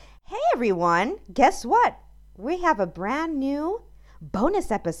everyone. Guess what? We have a brand new bonus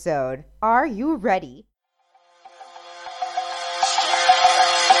episode. Are you ready?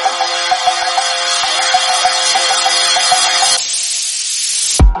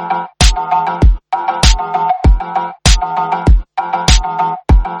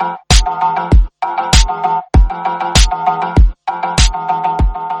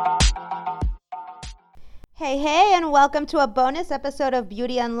 Hey, and welcome to a bonus episode of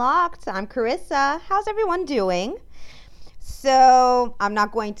Beauty Unlocked. I'm Carissa. How's everyone doing? So, I'm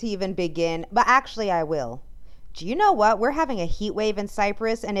not going to even begin, but actually I will. Do you know what? We're having a heat wave in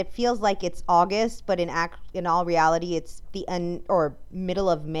Cyprus, and it feels like it's August, but in all reality, it's the middle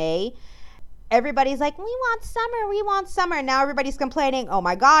of May. Everybody's like, we want summer. Now everybody's complaining, oh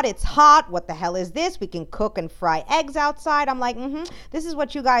my God, it's hot. What the hell is this? We can cook and fry eggs outside. I'm like, this is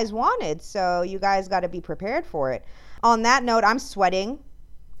what you guys wanted. So you guys got to be prepared for it. On that note, I'm sweating.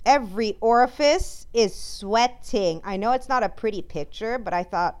 Every orifice is sweating. I know it's not a pretty picture, but I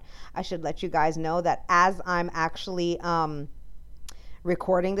thought I should let you guys know that as I'm actually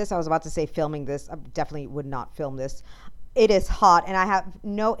recording this, I was about to say filming this. I definitely would not film this. It is hot, and I have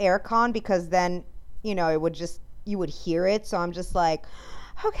no aircon because then, you would hear it. So I'm just like,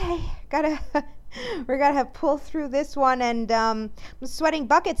 okay, we're gonna pull through this one, and I'm sweating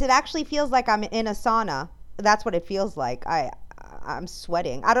buckets. It actually feels like I'm in a sauna. That's what it feels like. I'm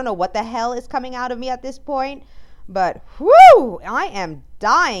sweating. I don't know what the hell is coming out of me at this point, but whoo, I am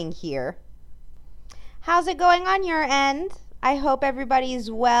dying here. How's it going on your end? I hope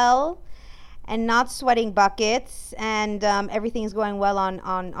everybody's well and not sweating buckets, and everything's going well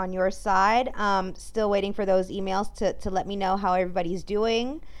on your side. Still waiting for those emails to let me know how everybody's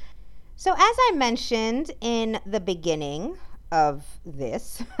doing. So as I mentioned in the beginning of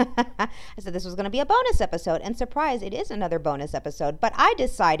this, I said this was going to be a bonus episode, and surprise, it is another bonus episode. But I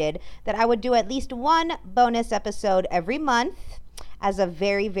decided that I would do at least one bonus episode every month as a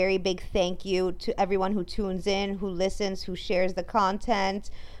very, very big thank you to everyone who tunes in, who listens, who shares the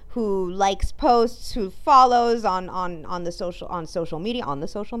content, who likes posts, who follows on social media.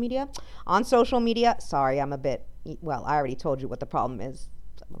 Sorry, I already told you what the problem is.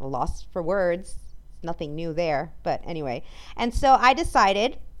 I'm lost for words. Nothing new there, but anyway. And so I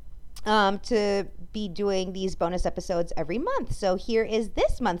decided to be doing these bonus episodes every month. So here is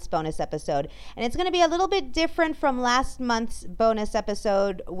this month's bonus episode, and it's going to be a little bit different from last month's bonus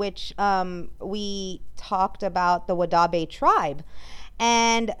episode, which we talked about the Wadabe tribe.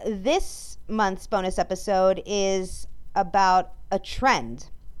 And this month's bonus episode is about a trend.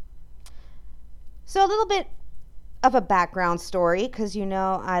 So a little bit of a background story, because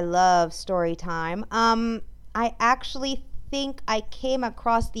I love story time. I actually think I came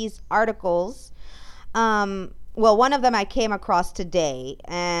across these articles. One of them I came across today,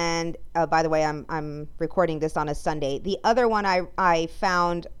 and by the way, I'm recording this on a Sunday. The other one I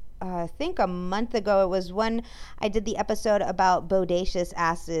found I think a month ago. It was when I did the episode about bodacious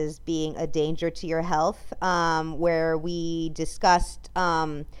asses being a danger to your health, where we discussed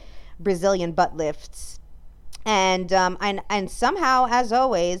Brazilian butt lifts. And somehow, as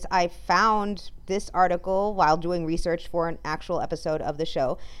always, I found this article while doing research for an actual episode of the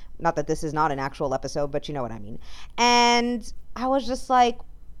show. Not that this is not an actual episode, but you know what I mean. And I was just like,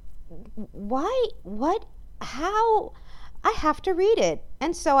 why? What? How? I have to read it.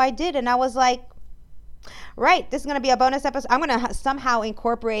 And so I did. And I was like, right, this is going to be a bonus episode. I'm going to somehow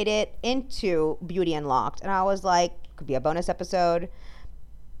incorporate it into Beauty Unlocked. And I was like, could be a bonus episode.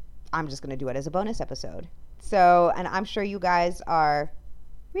 I'm just going to do it as a bonus episode. So, and I'm sure you guys are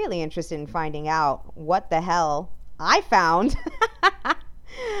really interested in finding out what the hell I found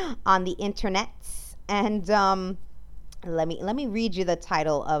on the internets. And let me read you the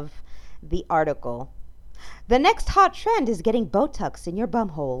title of the article. The next hot trend is getting Botox in your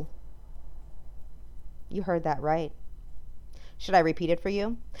bumhole. You heard that right. Should I repeat it for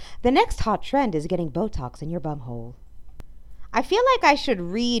you? The next hot trend is getting Botox in your bumhole. I feel like I should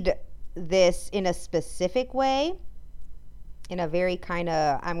read this in a specific way, in a very kind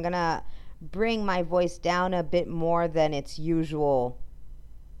of, I'm going to bring my voice down a bit more than its usual,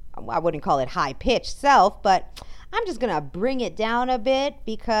 I wouldn't call it high-pitched self, but I'm just going to bring it down a bit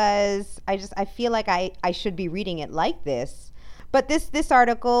because I feel like I should be reading it like this. But this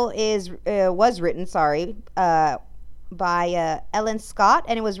article was written by Ellen Scott,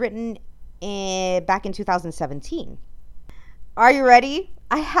 and it was written back in 2017. Are you ready?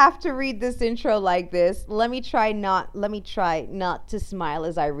 I have to read this intro like this. Let me try not to smile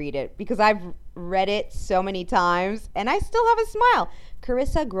as I read it, because I've read it so many times and I still have a smile.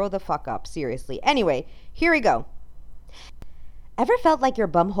 Carissa, grow the fuck up, seriously. Anyway, here we go. Ever felt like your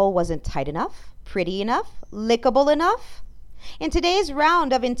bumhole wasn't tight enough, pretty enough, lickable enough? In today's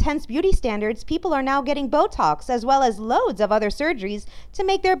round of intense beauty standards, people are now getting Botox as well as loads of other surgeries to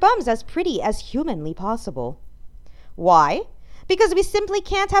make their bums as pretty as humanly possible. Why? Because we simply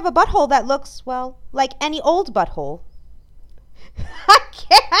can't have a butthole that looks, well, like any old butthole. I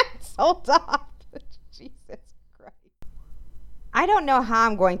can't. Hold on. Jesus Christ. I don't know how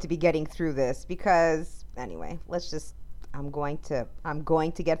I'm going to be getting through this because, anyway, I'm going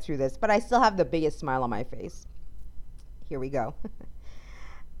to get through this, but I still have the biggest smile on my face. Here we go.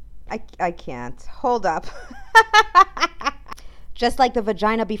 I can't. Hold up. Just like the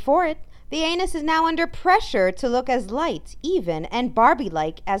vagina before it, the anus is now under pressure to look as light, even, and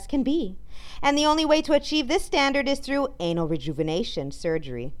Barbie-like as can be. And the only way to achieve this standard is through anal rejuvenation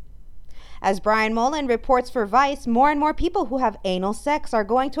surgery. As Brian Mullen reports for Vice, more and more people who have anal sex are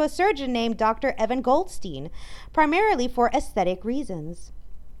going to a surgeon named Dr. Evan Goldstein, primarily for aesthetic reasons.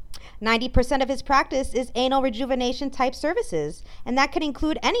 90% of his practice is anal rejuvenation type services, and that could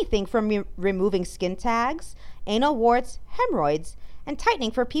include anything from removing skin tags, anal warts, hemorrhoids, and tightening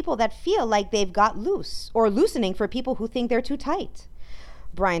for people that feel like they've got loose, or loosening for people who think they're too tight,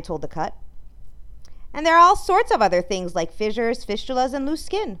 Brian told The Cut. And there are all sorts of other things like fissures, fistulas, and loose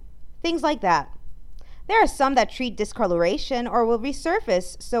skin. Things like that. There are some that treat discoloration or will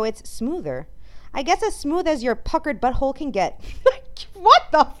resurface so it's smoother. I guess as smooth as your puckered butthole can get. What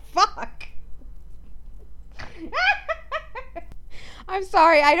the fuck? I'm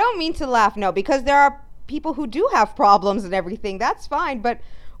sorry, I don't mean to laugh, no, because there are people who do have problems and everything. That's fine, but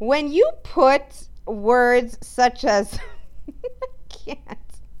when you put words such as I can't.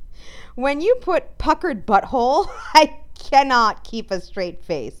 When you put puckered butthole, I cannot keep a straight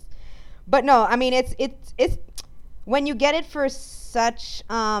face. But no, I mean it's when you get it for such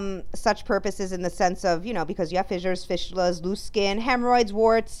purposes in the sense of, because you have fissures, fistulas, loose skin, hemorrhoids,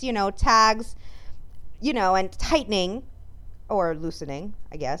 warts, tags, and tightening or loosening,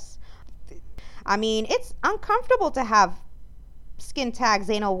 I guess. I mean, it's uncomfortable to have skin tags,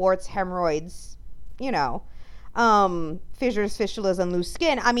 anal warts, hemorrhoids, fissures, fistulas, and loose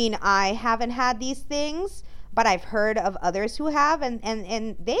skin. I mean, I haven't had these things, but I've heard of others who have,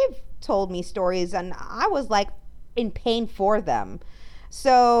 and they've told me stories, and I was like in pain for them.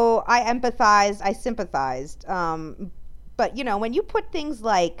 So I empathized, I sympathized. But when you put things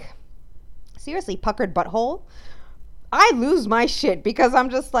like, seriously, puckered butthole, I lose my shit because I'm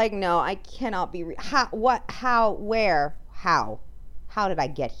just like, no, I cannot be. How did I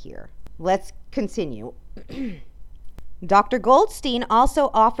get here? Let's continue. Dr. Goldstein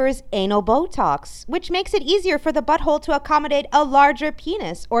also offers anal Botox, which makes it easier for the butthole to accommodate a larger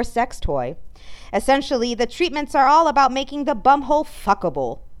penis or sex toy. Essentially, the treatments are all about making the bumhole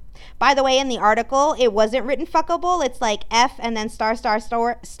fuckable. By the way, in the article, it wasn't written fuckable. It's like F and then star,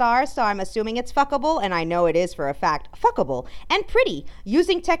 so I'm assuming it's fuckable, and I know it is for a fact, fuckable, and pretty,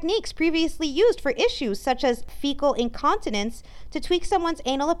 using techniques previously used for issues such as fecal incontinence to tweak someone's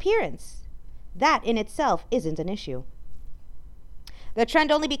anal appearance. That in itself isn't an issue. The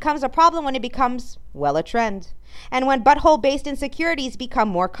trend only becomes a problem when it becomes, well, a trend, and when butthole-based insecurities become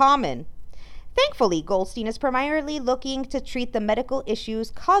more common. Thankfully, Goldstein is primarily looking to treat the medical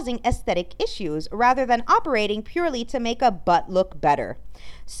issues causing aesthetic issues rather than operating purely to make a butt look better.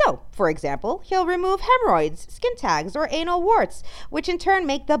 So, for example, he'll remove hemorrhoids, skin tags, or anal warts, which in turn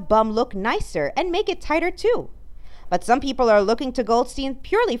make the bum look nicer and make it tighter too. But some people are looking to Goldstein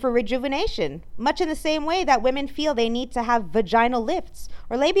purely for rejuvenation, much in the same way that women feel they need to have vaginal lifts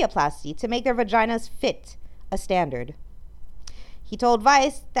or labiaplasty to make their vaginas fit a standard. He told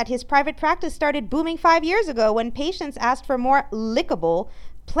Vice that his private practice started booming 5 years ago when patients asked for more lickable,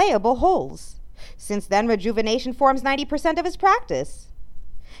 playable holes. Since then, rejuvenation forms 90% of his practice.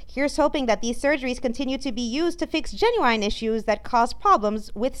 Here's hoping that these surgeries continue to be used to fix genuine issues that cause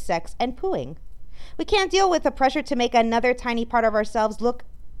problems with sex and pooing. We can't deal with the pressure to make another tiny part of ourselves look,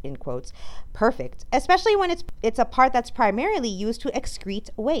 in quotes, perfect, especially when it's a part that's primarily used to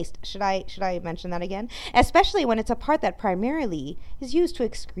excrete waste. Should I mention that again? Especially when it's a part that primarily is used to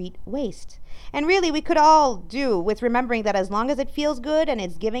excrete waste. And really, we could all do with remembering that as long as it feels good and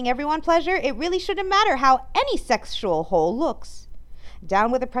it's giving everyone pleasure, it really shouldn't matter how any sexual hole looks.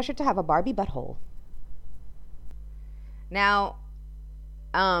 Down with the pressure to have a Barbie butthole. Now,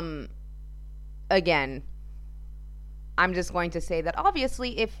 again, I'm just going to say that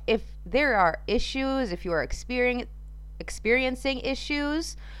obviously if there are issues, if you are experiencing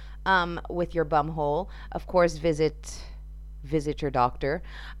issues with your bum hole, of course visit your doctor.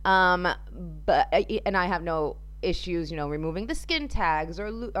 And I have no issues, removing the skin tags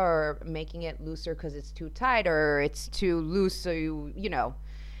or making it looser because it's too tight, or it's too loose, so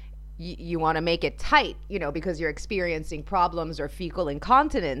you want to make it tight, because you're experiencing problems or fecal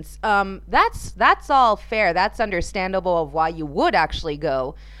incontinence. That's all fair. That's understandable of why you would actually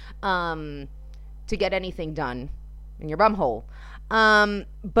go to get anything done in your bum hole.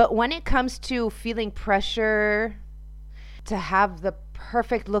 But when it comes to feeling pressure to have the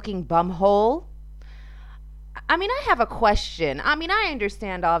perfect looking bum hole, I have a question. I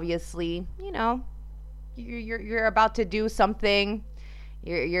understand, obviously, you're about to do something.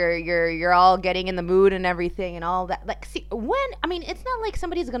 You're all getting in the mood and everything and all that. Like, see, it's not like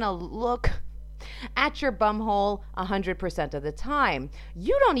somebody's gonna look at your bum hole 100% of the time.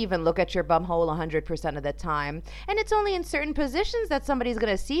 You don't even look at your bum hole 100% of the time, and it's only in certain positions that somebody's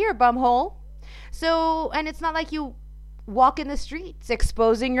gonna see your bum hole. So, and it's not like you walk in the streets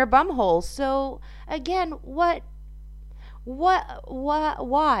exposing your bum hole. So again, why? Why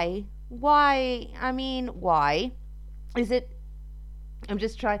is it? I'm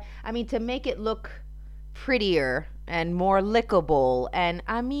just trying, to make it look prettier and more lickable. And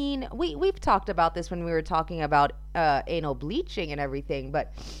we've talked about this when we were talking about anal bleaching and everything,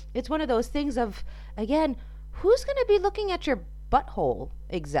 but it's one of those things of, again, who's going to be looking at your butthole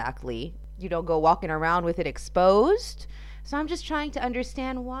exactly? You don't go walking around with it exposed. So I'm just trying to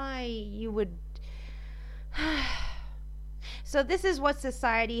understand why you would. So this is what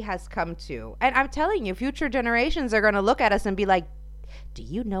society has come to. And I'm telling you, future generations are going to look at us and be like, do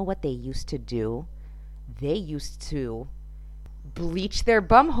you know what they used to do? They used to bleach their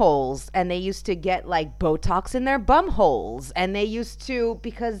bum holes, and they used to get like Botox in their bum holes, and they used to,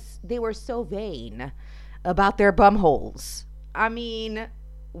 because they were so vain about their bum holes.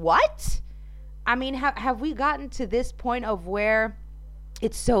 What? Have we gotten to this point of where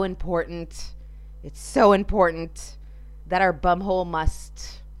it's so important that our bum hole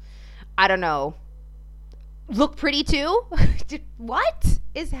must, I don't know, look pretty too? What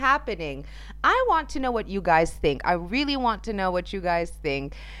is happening? I want to know what you guys think. I really want to know what you guys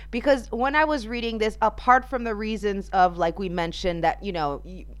think, because when I was reading this, apart from the reasons of, like we mentioned, that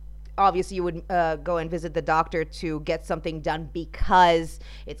obviously you would go and visit the doctor to get something done because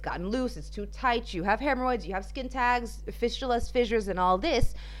it's gotten loose, it's too tight, you have hemorrhoids, you have skin tags, fistulas, fissures, and all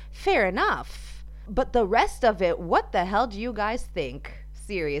this. Fair enough. But the rest of it, what the hell do you guys think?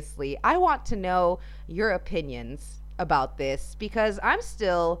 Seriously, I want to know your opinions about this, because I'm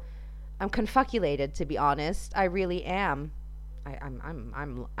confuculated, to be honest. I really am.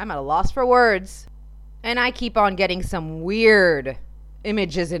 I'm at a loss for words. And I keep on getting some weird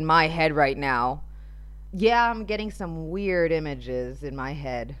images in my head right now. Yeah, I'm getting some weird images in my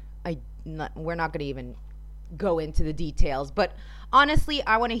head. We're not going to even go into the details, but honestly,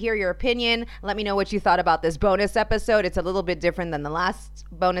 I want to hear your opinion. Let me know what you thought about this bonus episode. It's a little bit different than the last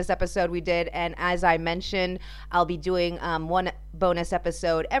bonus episode we did, and as I mentioned, I'll be doing one bonus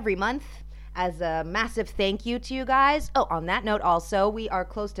episode every month as a massive thank you to you guys. Oh, on that note also, we are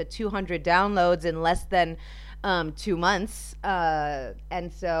close to 200 downloads in less than 2 months,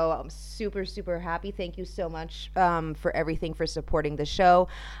 and so I'm super, super happy. Thank you so much for everything, for supporting the show.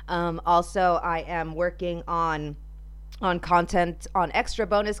 Also, I am working on content, on extra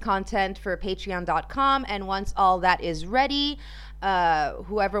bonus content for patreon.com, and once all that is ready,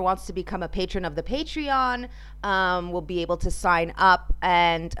 whoever wants to become a patron of the Patreon will be able to sign up,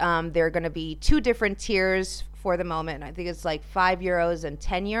 and there are going to be 2 different tiers for the moment. I think it's like €5 and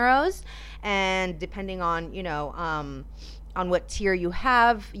 €10, and depending on on what tier you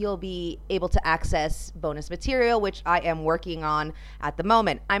have, you'll be able to access bonus material, which I am working on at the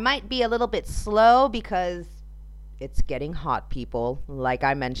moment. I might be a little bit slow because it's getting hot, people, like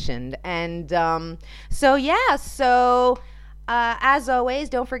I mentioned. And as always,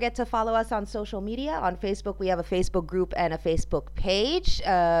 don't forget to follow us on social media. On Facebook, we have a Facebook group and a Facebook page,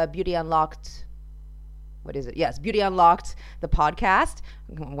 Beauty Unlocked. What is it? Yes, Beauty Unlocked, the podcast.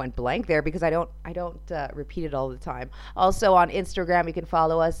 I went blank there because I don't repeat it all the time. Also on Instagram, you can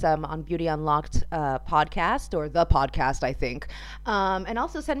follow us on Beauty Unlocked podcast, or the podcast, I think. And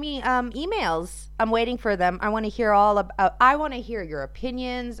also send me emails. I'm waiting for them. I want to hear I want to hear your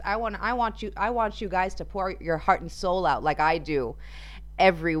opinions. I want you guys to pour your heart and soul out like I do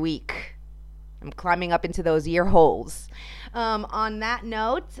every week. I'm climbing up into those ear holes. On that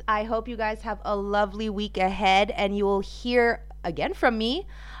note, I hope you guys have a lovely week ahead, and you will hear again from me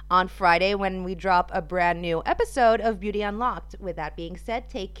on Friday when we drop a brand new episode of Beauty Unlocked. With that being said,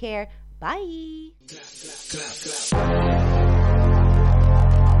 take care. Bye.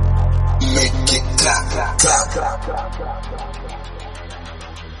 Make it clap, clap.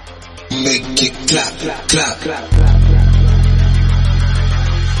 Make it clap, clap, clap.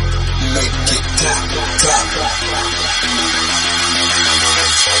 Make it clap, clap.